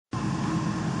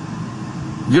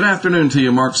Good afternoon to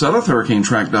you, Mark Sudduth,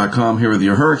 HurricaneTrack.com, here with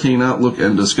your hurricane outlook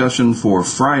and discussion for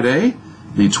Friday,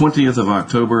 the 20th of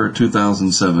October,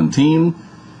 2017.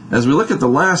 As we look at the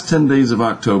last 10 days of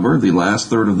October, the last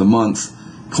third of the month,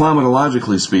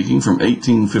 climatologically speaking, from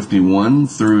 1851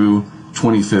 through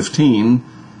 2015,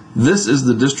 this is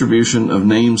the distribution of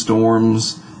named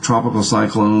storms, tropical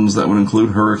cyclones that would include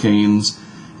hurricanes,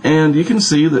 and you can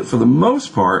see that for the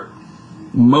most part,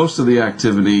 most of the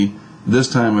activity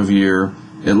this time of year,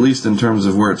 at least in terms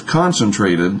of where it's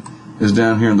concentrated, is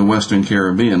down here in the Western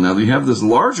Caribbean. Now, you have this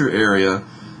larger area,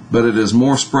 but it is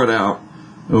more spread out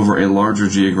over a larger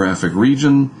geographic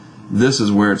region. This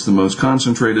is where it's the most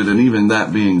concentrated, and even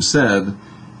that being said,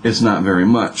 it's not very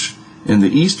much. In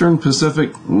the Eastern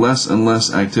Pacific, less and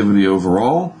less activity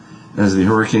overall as the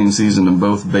hurricane season in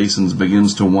both basins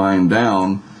begins to wind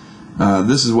down.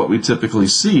 This is what we typically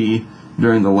see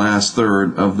during the last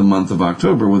third of the month of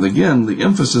October, with, again, the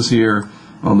emphasis here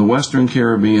on the Western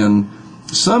Caribbean,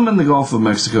 some in the Gulf of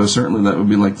Mexico, certainly that would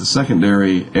be like the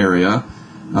secondary area,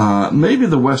 maybe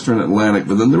the Western Atlantic,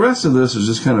 but then the rest of this is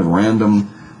just kind of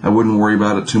random. I wouldn't worry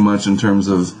about it too much in terms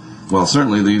of, well,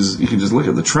 certainly these, you can just look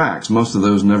at the tracks. Most of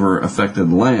those never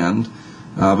affected land,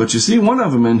 but you see one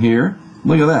of them in here.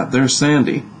 Look at that. There's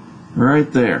Sandy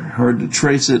right there. Hard to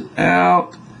trace it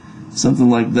out,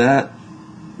 something like that.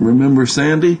 Remember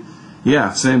Sandy?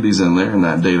 Yeah, Sandy's in there in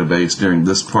that database during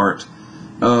this part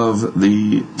of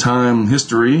the time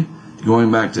history,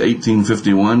 going back to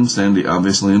 1851, Sandy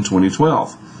obviously in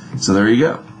 2012. So there you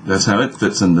go. That's how it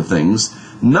fits into things.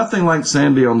 Nothing like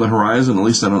Sandy on the horizon, at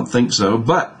least I don't think so,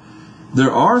 but there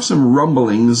are some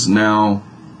rumblings now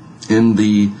in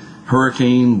the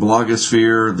hurricane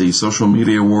blogosphere, the social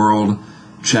media world,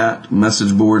 chat,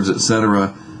 message boards,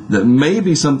 etc., that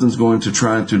maybe something's going to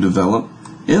try to develop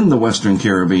in the Western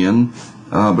Caribbean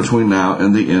between now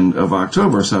and the end of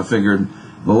October. So I figured,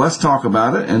 well, let's talk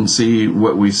about it and see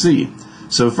what we see.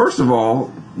 So first of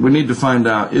all, we need to find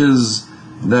out, is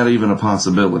that even a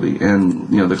possibility? And,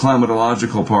 the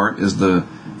climatological part is the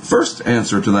first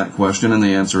answer to that question, and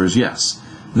the answer is yes.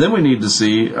 Then we need to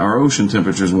see, are ocean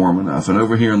temperatures warm enough? And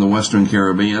over here in the Western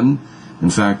Caribbean,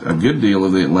 in fact, a good deal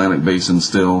of the Atlantic Basin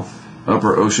still,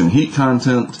 upper ocean heat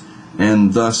content,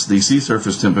 and thus the sea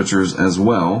surface temperatures as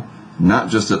well,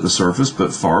 not just at the surface,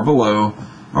 but far below,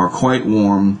 are quite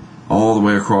warm all the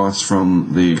way across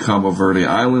from the Cabo Verde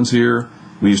Islands here.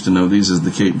 We used to know these as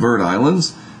the Cape Verde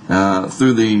Islands,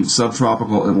 through the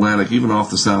subtropical Atlantic, even off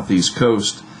the southeast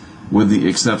coast, with the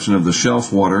exception of the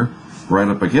shelf water right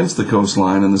up against the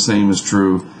coastline, and the same is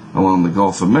true along the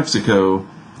Gulf of Mexico.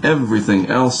 Everything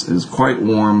else is quite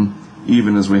warm,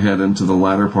 even as we head into the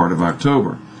latter part of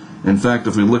October. In fact,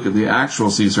 if we look at the actual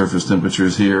sea surface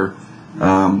temperatures here,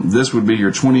 this would be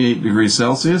your 28 degrees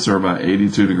Celsius, or about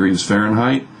 82 degrees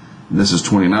Fahrenheit. This is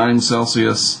 29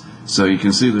 Celsius. So you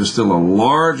can see there's still a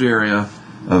large area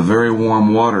of very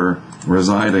warm water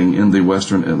residing in the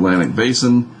Western Atlantic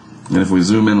Basin. And if we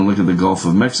zoom in and look at the Gulf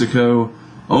of Mexico,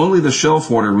 only the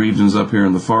shelf water regions up here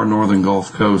in the far northern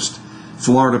Gulf Coast,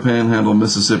 Florida Panhandle,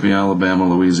 Mississippi, Alabama,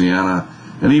 Louisiana,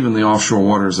 and even the offshore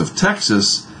waters of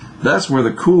Texas, that's where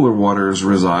the cooler waters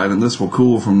reside, and this will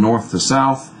cool from north to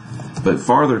south. But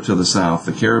farther to the south,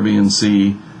 the Caribbean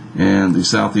Sea and the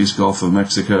southeast Gulf of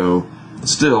Mexico,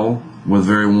 still with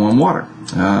very warm water,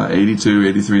 82,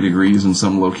 83 degrees in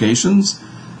some locations.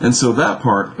 And so that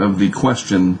part of the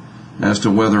question as to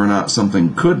whether or not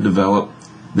something could develop,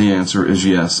 the answer is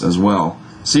yes as well.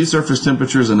 Sea surface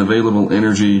temperatures and available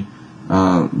energy,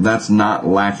 that's not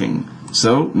lacking.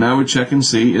 So now we check and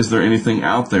see, is there anything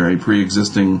out there, a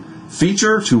pre-existing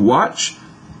feature to watch?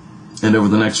 And over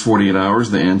the next 48 hours,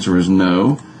 the answer is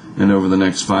no. And over the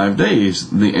next 5 days,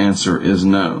 the answer is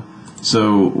no.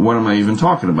 So what am I even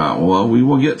talking about? Well, we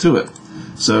will get to it.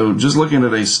 So just looking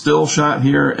at a still shot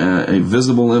here, a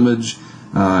visible image,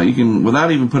 you can,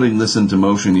 without even putting this into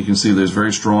motion, you can see there's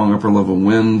very strong upper level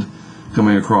wind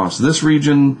coming across this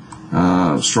region,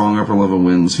 strong upper level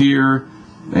winds here,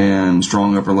 and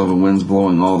strong upper level winds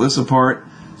blowing all this apart.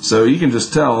 So you can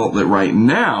just tell that right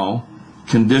now,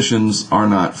 conditions are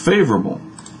not favorable.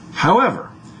 However,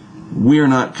 we are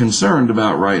not concerned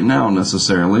about right now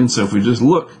necessarily, and so if we just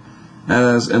look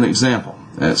as an example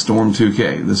at Storm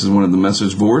 2K, this is one of the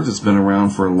message boards that's been around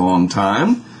for a long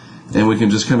time, and we can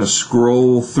just kind of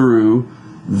scroll through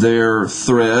their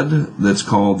thread that's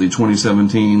called the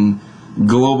 2017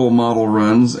 Global Model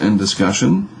Runs and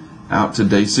Discussion out to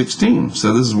day 16.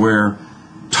 So this is where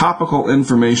topical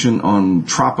information on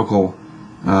tropical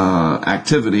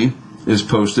activity is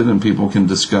posted, and people can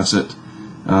discuss it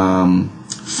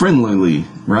friendlily,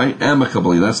 right?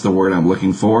 Amicably, that's the word I'm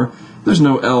looking for. There's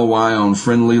no LY on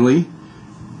friendlily.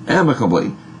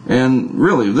 amicably. And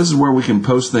really, this is where we can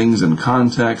post things in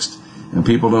context, and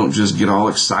people don't just get all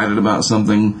excited about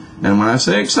something. And when I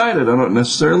say excited, I don't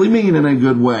necessarily mean in a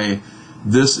good way.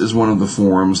 This is one of the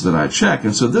forums that I check.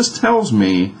 And so this tells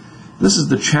me, this is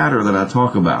the chatter that I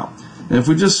talk about. And if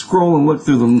we just scroll and look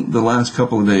through the last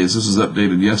couple of days, this was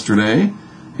updated yesterday,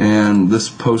 and this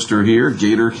poster here,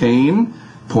 Gator Cane,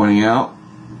 pointing out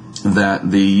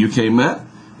that the UK Met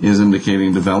is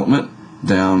indicating development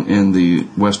down in the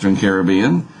Western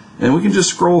Caribbean. And we can just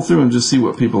scroll through and just see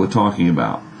what people are talking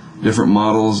about. Different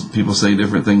models, people say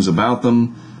different things about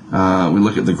them. We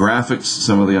look at the graphics,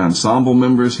 some of the ensemble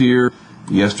members here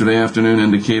yesterday afternoon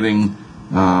indicating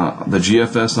the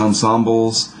GFS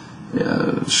ensembles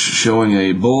showing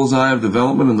a bullseye of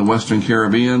development in the Western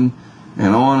Caribbean,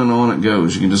 and on it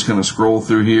goes. You can just kind of scroll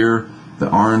through here.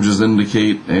 The oranges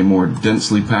indicate a more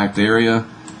densely packed area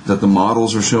that the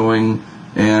models are showing.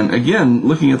 And again,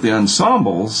 looking at the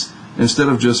ensembles, instead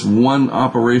of just one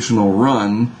operational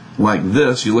run like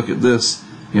this, you look at this,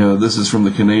 this is from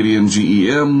the Canadian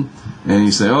GEM, and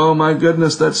you say, oh my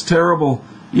goodness, that's terrible.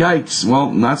 Yikes.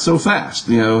 Well, not so fast.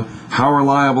 How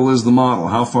reliable is the model?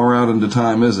 How far out into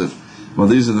time is it? Well,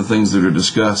 these are the things that are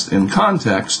discussed in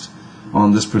context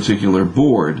on this particular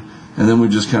board. And then we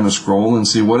just kind of scroll and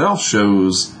see what else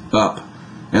shows up.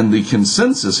 And the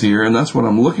consensus here, and that's what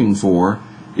I'm looking for,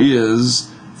 is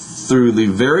through the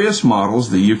various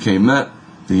models, the UK Met,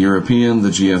 the European, the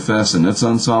GFS and its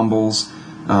ensembles,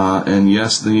 and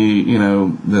yes,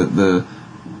 the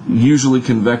usually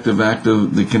convectively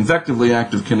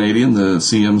active Canadian, the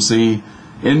CMC,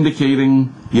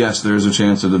 indicating, yes, there's a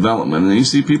chance of development. And you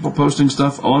see people posting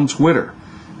stuff on Twitter.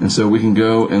 And so we can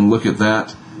go and look at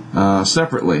that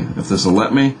separately, if this will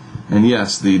let me. And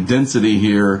yes, the density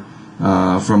here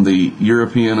from the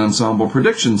European Ensemble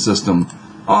Prediction System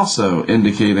also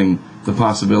indicating the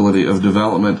possibility of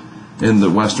development in the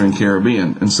Western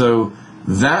Caribbean. And so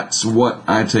that's what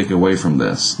I take away from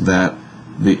this, that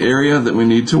the area that we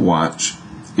need to watch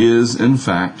is, in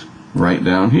fact, right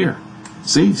down here.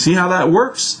 See how that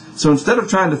works? So instead of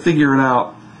trying to figure it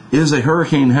out, is a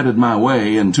hurricane headed my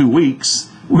way in 2 weeks,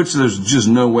 which there's just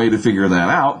no way to figure that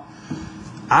out,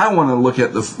 I want to look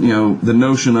at the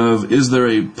notion of, is there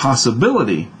a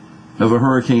possibility of a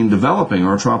hurricane developing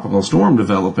or a tropical storm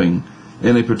developing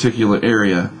in a particular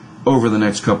area over the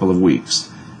next couple of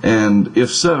weeks? And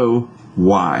if so,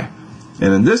 why?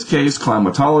 And in this case,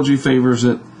 climatology favors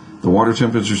it. The water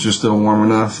temperatures are still warm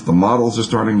enough. The models are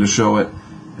starting to show it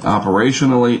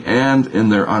operationally and in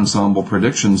their ensemble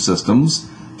prediction systems,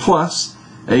 plus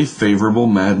a favorable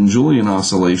Madden-Julian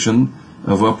oscillation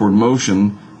of upward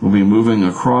motion will be moving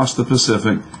across the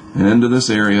Pacific and into this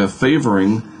area,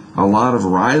 favoring a lot of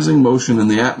rising motion in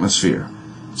the atmosphere.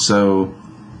 So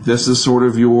this is sort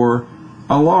of your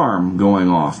alarm going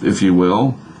off, if you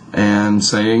will, and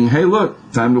saying, hey,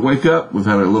 look, time to wake up. We've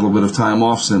had a little bit of time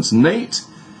off since Nate.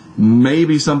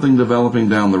 Maybe something developing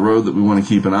down the road that we want to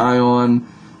keep an eye on.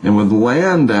 And with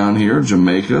land down here,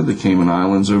 Jamaica, the Cayman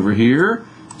Islands over here,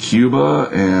 Cuba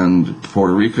and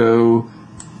Puerto Rico,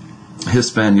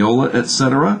 Hispaniola,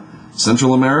 etc.,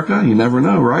 Central America, you never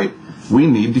know, right? We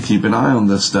need to keep an eye on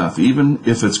this stuff, even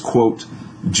if it's, quote,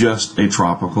 just a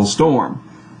tropical storm.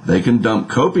 They can dump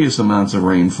copious amounts of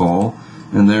rainfall,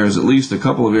 and there's at least a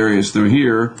couple of areas through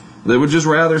here that would just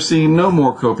rather see no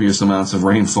more copious amounts of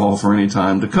rainfall for any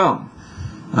time to come.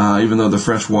 Even though the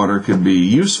fresh water could be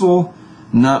useful,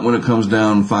 not when it comes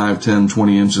down 5, 10,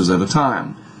 20 inches at a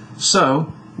time.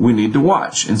 So we need to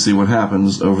watch and see what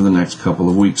happens over the next couple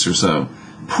of weeks or so.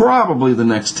 Probably the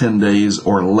next 10 days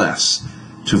or less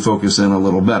to focus in a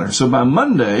little better. So by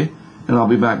Monday, and I'll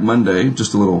be back Monday,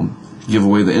 just a little give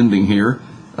away the ending here.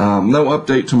 No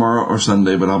update tomorrow or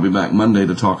Sunday, but I'll be back Monday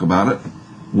to talk about it.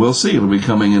 We'll see. It'll be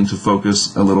coming into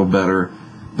focus a little better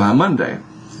by Monday.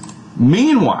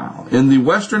 Meanwhile, in the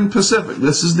Western Pacific,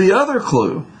 this is the other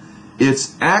clue.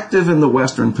 It's active in the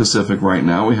Western Pacific right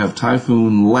now. We have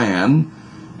Typhoon Lan,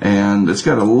 and it's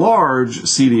got a large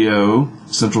CDO,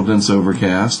 central dense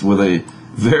overcast, with a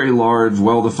very large,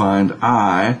 well-defined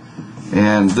eye.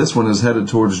 And this one is headed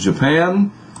towards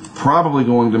Japan, probably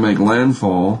going to make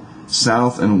landfall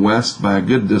south and west by a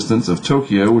good distance of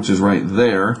Tokyo, which is right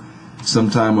there,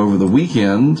 sometime over the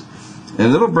weekend.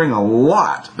 And it'll bring a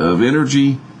lot of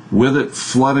energy with it,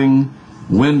 flooding,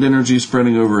 wind energy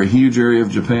spreading over a huge area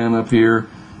of Japan up here.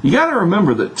 You got to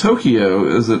remember that Tokyo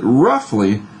is at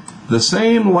roughly the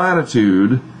same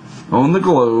latitude on the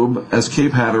globe as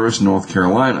Cape Hatteras, North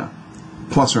Carolina,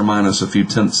 plus or minus a few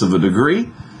tenths of a degree.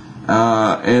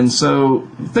 And so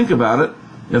think about it.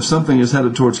 If something is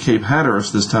headed towards Cape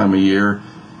Hatteras this time of year,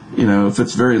 if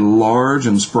it's very large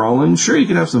and sprawling, sure, you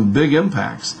could have some big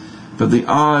impacts. But the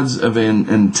odds of an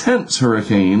intense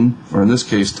hurricane, or in this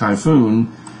case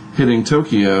typhoon, hitting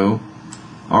Tokyo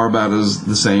are about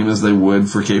the same as they would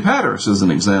for Cape Hatteras, as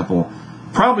an example.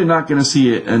 Probably not going to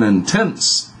see an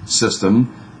intense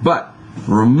system, but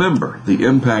remember, the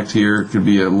impact here could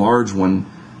be a large one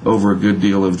over a good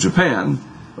deal of Japan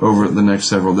over the next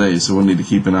several days, so we'll need to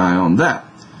keep an eye on that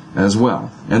as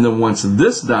well. And then once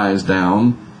this dies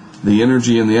down, the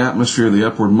energy in the atmosphere, the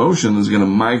upward motion, is going to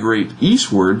migrate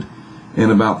eastward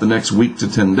in about the next week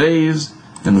to 10 days,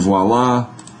 and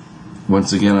voila,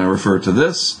 once again I refer to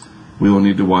this, we will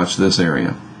need to watch this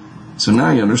area. So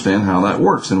now you understand how that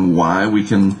works and why we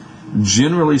can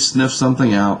generally sniff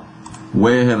something out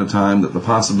way ahead of time, that the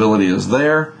possibility is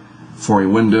there for a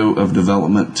window of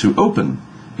development to open.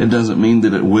 It doesn't mean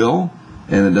that it will,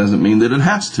 and it doesn't mean that it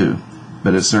has to,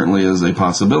 but it certainly is a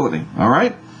possibility. All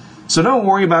right? So don't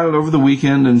worry about it over the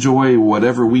weekend. Enjoy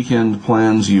whatever weekend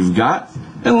plans you've got,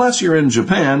 unless you're in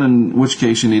Japan, in which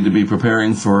case you need to be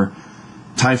preparing for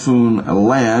Typhoon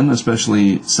Lan,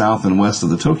 especially south and west of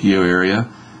the Tokyo area.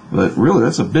 But really,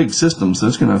 that's a big system, so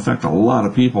it's going to affect a lot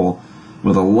of people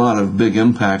with a lot of big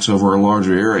impacts over a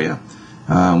larger area.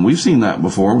 We've seen that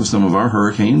before with some of our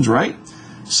hurricanes, right?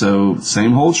 So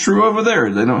same holds true over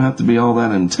there. They don't have to be all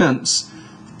that intense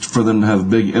for them to have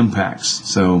big impacts.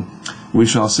 So we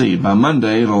shall see. By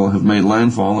Monday, it'll have made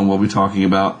landfall, and we'll be talking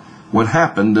about what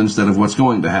happened instead of what's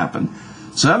going to happen.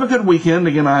 So have a good weekend.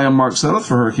 Again, I am Mark Sudduth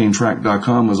for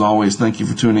HurricaneTrack.com. As always, thank you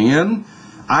for tuning in.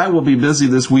 I will be busy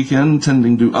this weekend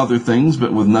tending to other things,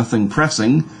 but with nothing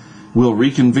pressing. We'll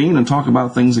reconvene and talk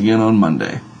about things again on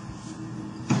Monday.